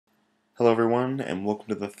Hello everyone, and welcome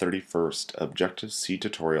to the 31st Objective-C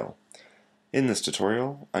tutorial. In this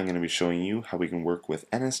tutorial, I'm going to be showing you how we can work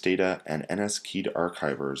with NSData and NSKeyed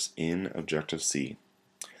archivers in Objective-C.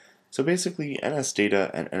 So basically,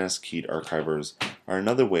 NSData and NSKeyed archivers are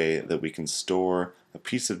another way that we can store a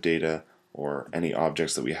piece of data or any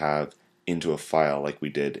objects that we have into a file like we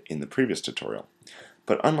did in the previous tutorial.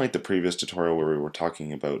 But unlike the previous tutorial where we were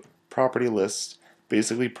talking about property lists,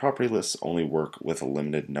 basically property lists only work with a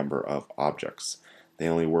limited number of objects. They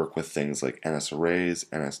only work with things like NS arrays,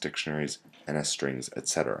 NS dictionaries, NS strings,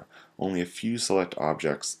 etc. Only a few select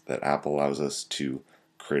objects that Apple allows us to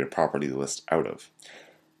create a property list out of.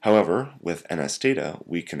 However, with NSData,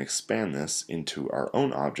 we can expand this into our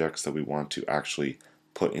own objects that we want to actually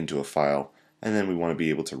put into a file, and then we want to be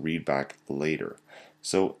able to read back later.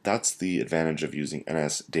 So that's the advantage of using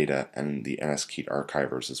NSData and the NSKeyed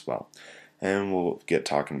archivers as well. And we'll get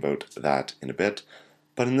talking about that in a bit.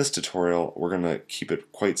 But in this tutorial, we're going to keep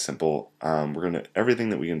it quite simple. Everything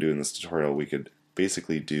that we can do in this tutorial, we could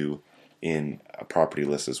basically do in a property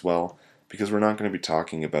list as well, because we're not going to be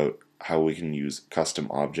talking about how we can use custom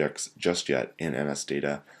objects just yet in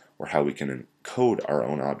NSData, or how we can encode our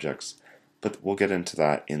own objects. But we'll get into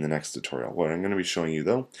that in the next tutorial. What I'm going to be showing you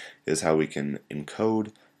though is how we can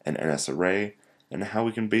encode an NS array and how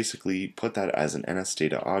we can basically put that as an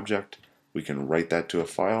NSData object. We can write that to a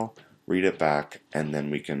file, read it back, and then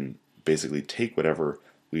we can basically take whatever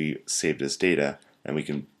we saved as data and we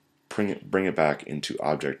can bring it back into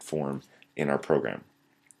object form in our program.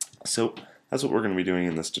 So that's what we're going to be doing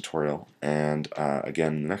in this tutorial, and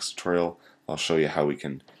again, in the next tutorial I'll show you how we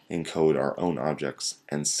can encode our own objects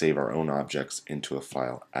and save our own objects into a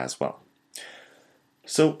file as well.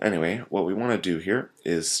 So anyway, what we want to do here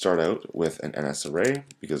is start out with an NS array,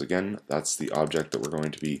 because again, that's the object that we're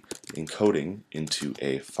going to be encoding into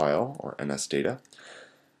a file or NSData.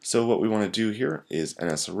 So what we want to do here is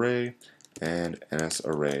NS array and NS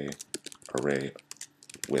array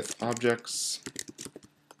with objects.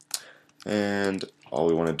 And all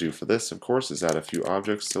we want to do for this, of course, is add a few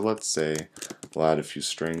objects. So let's say we'll add a few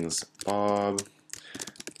strings, Bob,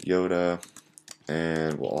 Yoda,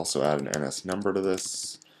 and we'll also add an NS number to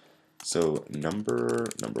this. So number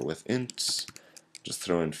with int, just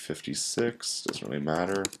throw in 56, doesn't really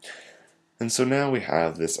matter. And so now we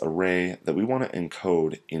have this array that we want to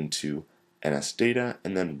encode into NSData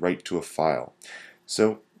and then write to a file.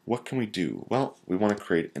 So what can we do? Well, we want to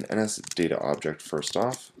create an NSData object first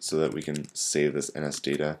off so that we can save this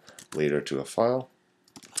NSData later to a file.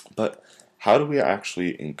 But how do we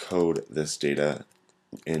actually encode this data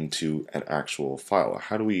into an actual file?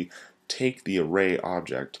 How do we take the array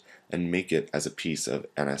object and make it as a piece of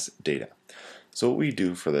NSData? So what we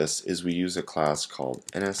do for this is we use a class called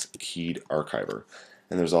NSKeyed archiver,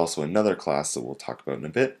 and there's also another class that we'll talk about in a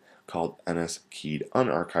bit called NSKeyed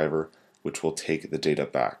unarchiver, which will take the data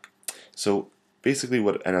back. So basically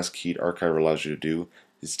what NSKeyed archiver allows you to do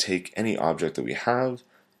is take any object that we have,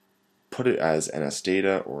 put it as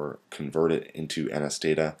NSData or convert it into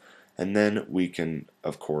NSData, and then we can,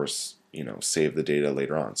 of course, save the data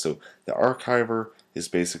later on. So the archiver is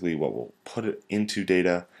basically what will put it into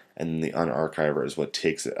data, and the unarchiver is what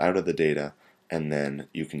takes it out of the data, and then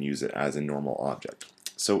you can use it as a normal object.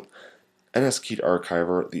 So NSKeyed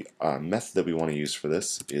archiver, the method that we want to use for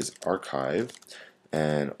this is archive,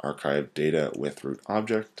 and archive data with root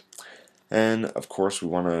object. And of course we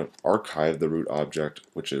want to archive the root object,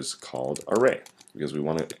 which is called array, because we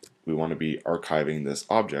want to be archiving this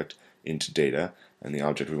object into data, and the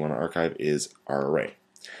object we want to archive is our array.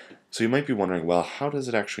 So you might be wondering, well, how does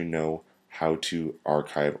it actually know how to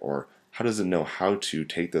archive, or how does it know how to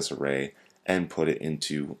take this array and put it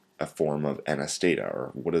into a form of NSData, or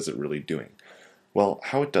what is it really doing? Well,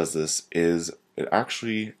 how it does this is it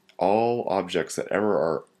actually, all objects that ever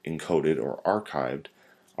are encoded or archived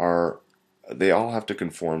they all have to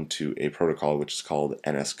conform to a protocol which is called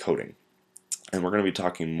NS coding. And we're going to be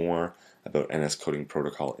talking more about NS coding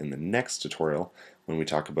protocol in the next tutorial when we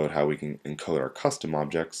talk about how we can encode our custom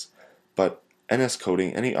objects. But NS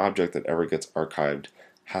coding, any object that ever gets archived,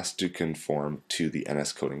 has to conform to the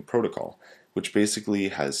NS coding protocol, which basically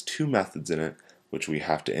has two methods in it which we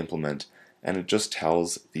have to implement, and it just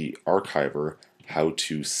tells the archiver how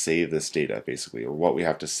to save this data, basically, or what we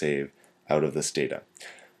have to save out of this data.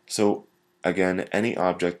 So again, any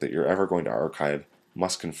object that you're ever going to archive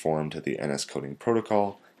must conform to the NS coding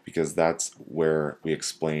protocol, because that's where we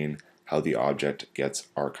explain how the object gets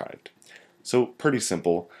archived. So pretty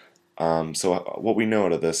simple. So what we know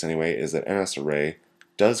out of this anyway is that NS array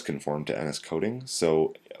does conform to NS coding.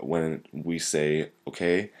 So when we say,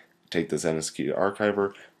 okay, take this NSKeyed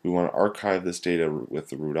archiver, we want to archive this data with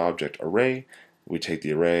the root object array. We take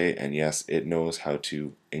the array, and yes, it knows how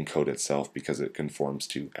to encode itself because it conforms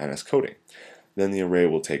to NS coding. Then the array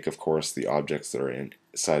will take, of course, the objects that are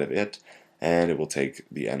inside of it, and it will take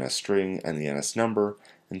the NS string and the NS number,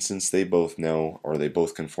 and since they both know, or they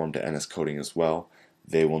both conform to NS coding as well,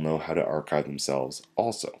 they will know how to archive themselves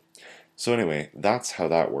also. So anyway, that's how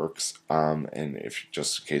that works, and if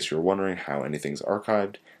just in case you're wondering how anything's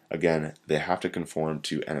archived, again, they have to conform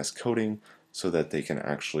to NS coding so that they can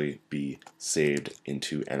actually be saved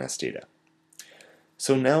into NSData.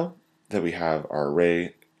 So now that we have our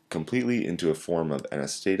array completely into a form of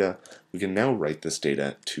NSData, we can now write this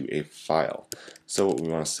data to a file. So what we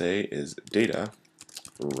want to say is data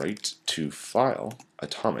write to file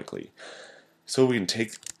atomically. So we can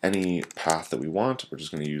take any path that we want. We're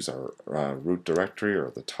just going to use our root directory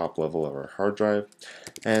or the top level of our hard drive,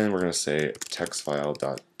 and we're going to say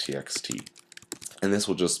textfile.txt. And this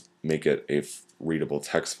will just make it a readable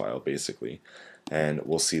text file basically, and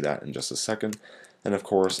we'll see that in just a second. And of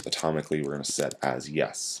course, atomically, we're going to set as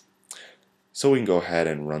yes. So we can go ahead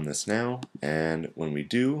and run this now, and when we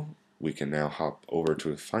do, we can now hop over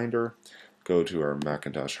to a Finder, go to our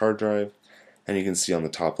Macintosh hard drive, and you can see on the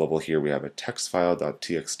top level here we have a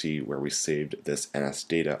textfile.txt where we saved this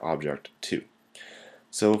NSData object to.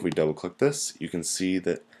 So if we double click this, you can see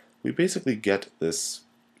that we basically get this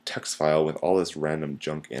text file with all this random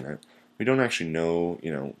junk in it. We don't actually know,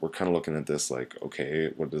 we're kind of looking at this like,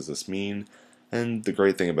 okay, what does this mean? And the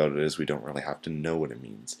great thing about it is we don't really have to know what it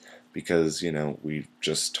means because, we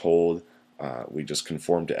just we just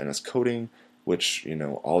conform to NS coding, which,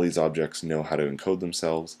 all these objects know how to encode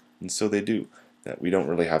themselves, and so they do. That we don't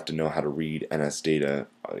really have to know how to read NSData,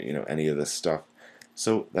 any of this stuff.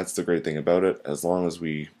 So that's the great thing about it. As long as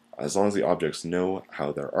the objects know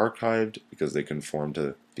how they're archived because they conform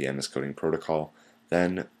to the NS coding protocol,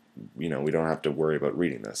 then we don't have to worry about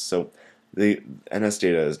reading this. So the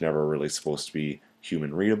NSData is never really supposed to be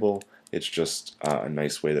human readable. It's just a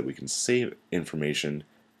nice way that we can save information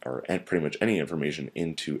or pretty much any information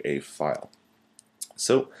into a file.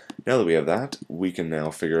 So now that we have that, we can now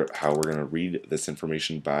figure out how we're going to read this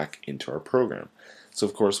information back into our program. So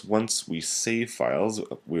of course, once we save files,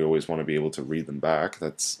 we always want to be able to read them back.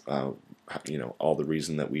 That's all the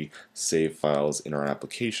reason that we save files in our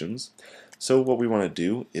applications. So what we want to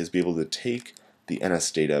do is be able to take the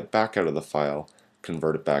NSData back out of the file,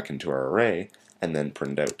 convert it back into our array, and then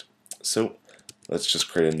print it out. So let's just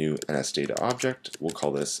create a new NSData object. We'll call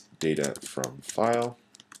this data from file,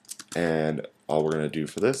 and all we're going to do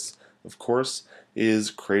for this, of course, is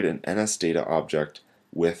create an NSData object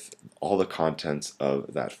with all the contents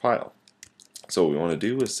of that file. So what we want to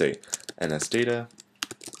do is say NSData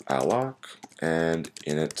alloc and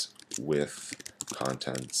init with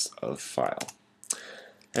contents of file.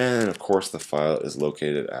 And of course the file is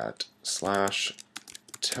located at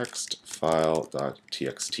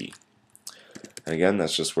 /textfile.txt. And again,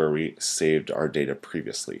 that's just where we saved our data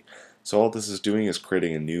previously. So all this is doing is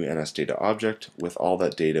creating a new NSData object with all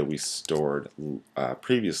that data we stored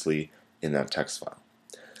previously in that text file.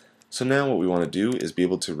 So now what we want to do is be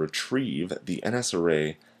able to retrieve the NS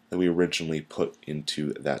array that we originally put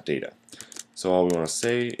into that data. So all we want to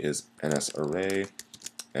say is NS array,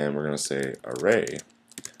 and we're going to say array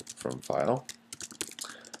from file,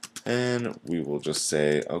 and we will just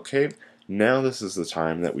say, okay, now this is the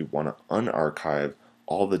time that we want to unarchive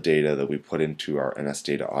all the data that we put into our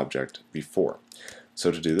NSData object before.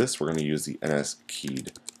 So to do this, we're going to use the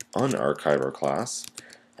NSKeyed unarchiver class,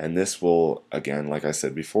 and this will, again, like I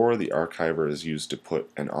said before, the archiver is used to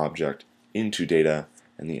put an object into data,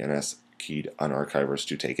 and the NSKeyed unarchiver is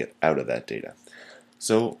to take it out of that data.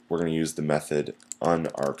 So we're going to use the method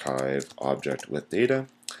unarchive object with data,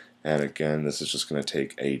 and again, this is just going to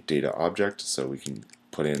take a data object, so we can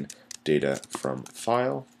put in data from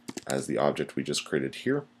file as the object we just created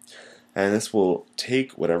here, and this will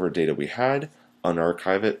take whatever data we had,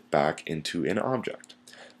 unarchive it back into an object.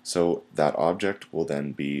 So that object will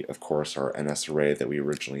then be, of course, our NS array that we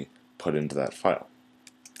originally put into that file.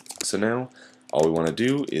 So now all we want to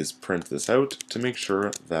do is print this out to make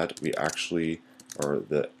sure that we actually, or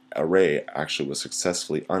the array actually was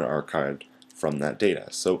successfully unarchived from that data.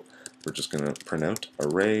 So we're just going to print out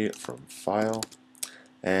array from file,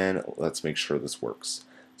 and let's make sure this works.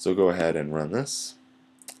 So go ahead and run this,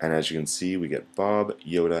 and as you can see, we get Bob,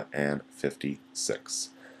 Yoda, and 56.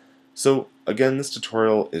 So again, this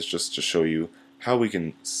tutorial is just to show you how we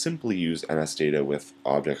can simply use NSData with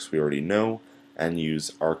objects we already know and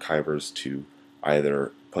use archivers to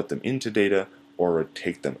either put them into data or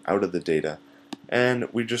take them out of the data.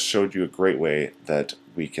 And we just showed you a great way that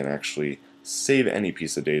we can actually save any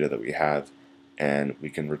piece of data that we have, and we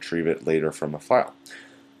can retrieve it later from a file.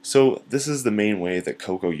 So this is the main way that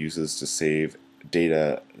Cocoa uses to save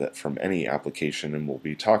data from any application, and we'll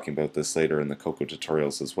be talking about this later in the Cocoa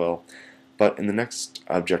tutorials as well. But in the next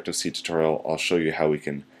Objective-C tutorial, I'll show you how we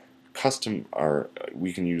can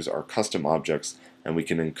use our custom objects, and we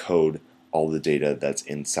can encode all the data that's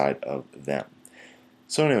inside of them.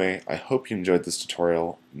 So anyway, I hope you enjoyed this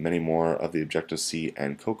tutorial. Many more of the Objective-C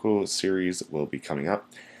and Cocoa series will be coming up.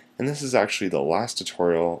 And this is actually the last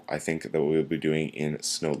tutorial I think that we'll be doing in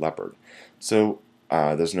Snow Leopard. So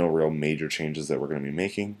there's no real major changes that we're going to be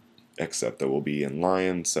making, except that we'll be in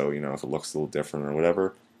Lion, so if it looks a little different or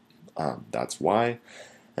whatever, that's why.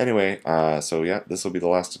 Anyway, so yeah, this will be the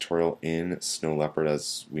last tutorial in Snow Leopard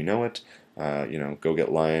as we know it. Go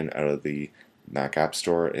get Lion out of the Mac App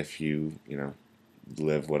Store if you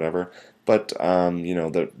live whatever. But the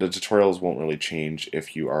tutorials won't really change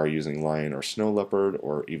if you are using Lion or Snow Leopard,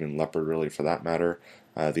 or even Leopard really for that matter.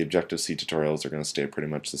 The Objective-C tutorials are going to stay pretty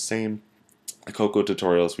much the same. The Cocoa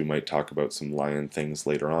tutorials, we might talk about some Lion things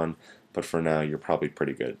later on, but for now you're probably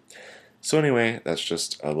pretty good. So anyway, that's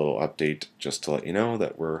just a little update just to let you know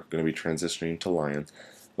that we're going to be transitioning to Lion.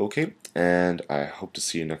 Okay, and I hope to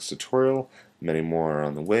see you next tutorial. Many more are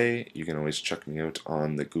on the way. You can always check me out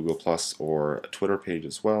on the Google Plus or Twitter page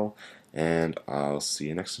as well, and I'll see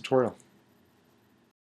you next tutorial.